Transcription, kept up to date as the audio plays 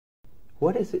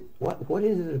What is it? What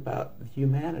is it about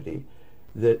humanity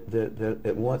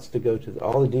that wants to go to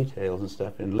all the details and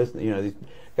stuff and listen? You know, these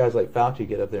guys like Fauci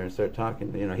get up there and start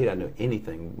talking. You know, he doesn't know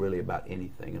anything really about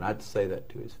anything, and I'd say that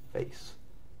to his face.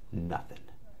 Nothing.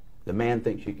 The man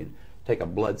thinks you can take a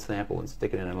blood sample and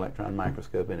stick it in an electron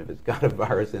microscope, and if it's got a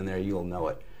virus in there, you'll know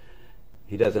it.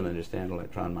 He doesn't understand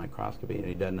electron microscopy, and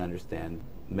he doesn't understand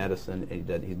medicine,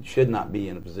 and he should not be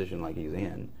in a position like he's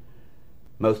in.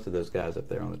 Most of those guys up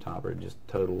there on the top are just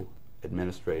total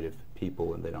administrative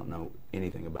people, and they don't know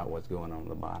anything about what's going on at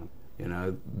the bottom. You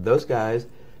know, those guys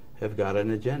have got an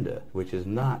agenda, which is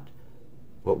not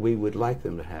what we would like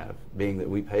them to have, being that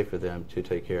we pay for them to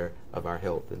take care of our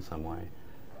health in some way.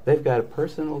 They've got a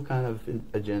personal kind of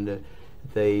agenda.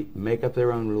 They make up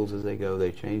their own rules as they go.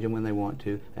 They change them when they want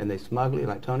to, and they smugly,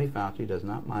 like Tony Fauci, does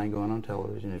not mind going on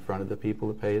television in front of the people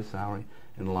that pay his salary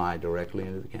and lie directly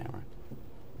into the camera.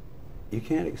 You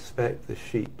can't expect the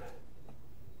sheep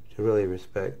to really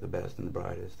respect the best and the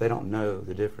brightest. They don't know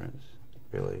the difference,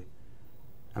 really.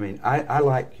 I mean, I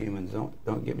like humans.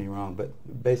 Don't get me wrong, but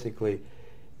basically,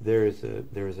 the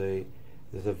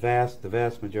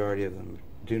vast majority of them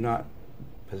do not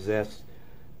possess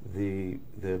the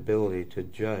ability to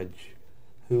judge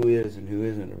who is and who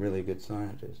isn't a really good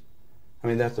scientist. I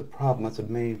mean, that's a problem. That's a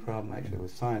main problem, actually,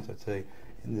 with science, I'd say,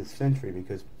 in this century,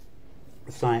 because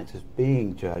science is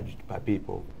being judged by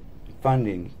people.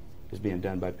 Funding is being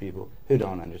done by people who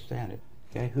don't understand it.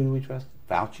 Okay, who do we trust?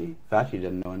 Fauci? Fauci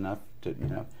doesn't know enough to, you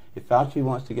know. If Fauci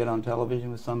wants to get on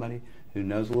television with somebody who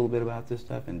knows a little bit about this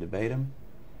stuff and debate him,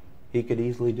 he could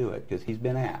easily do it, because he's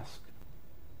been asked.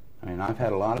 I mean, I've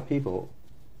had a lot of people,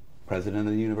 president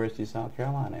of the University of South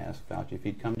Carolina, ask Fauci if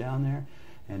he'd come down there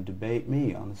and debate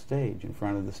me on the stage in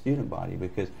front of the student body,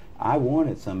 because I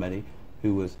wanted somebody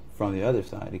who was from the other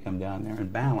side to come down there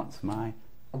and balance my,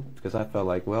 because I felt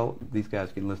like, well, these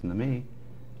guys can listen to me,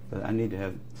 but I need to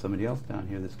have somebody else down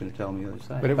here that's going to tell me the other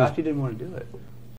side. But Fauci didn't want to do it.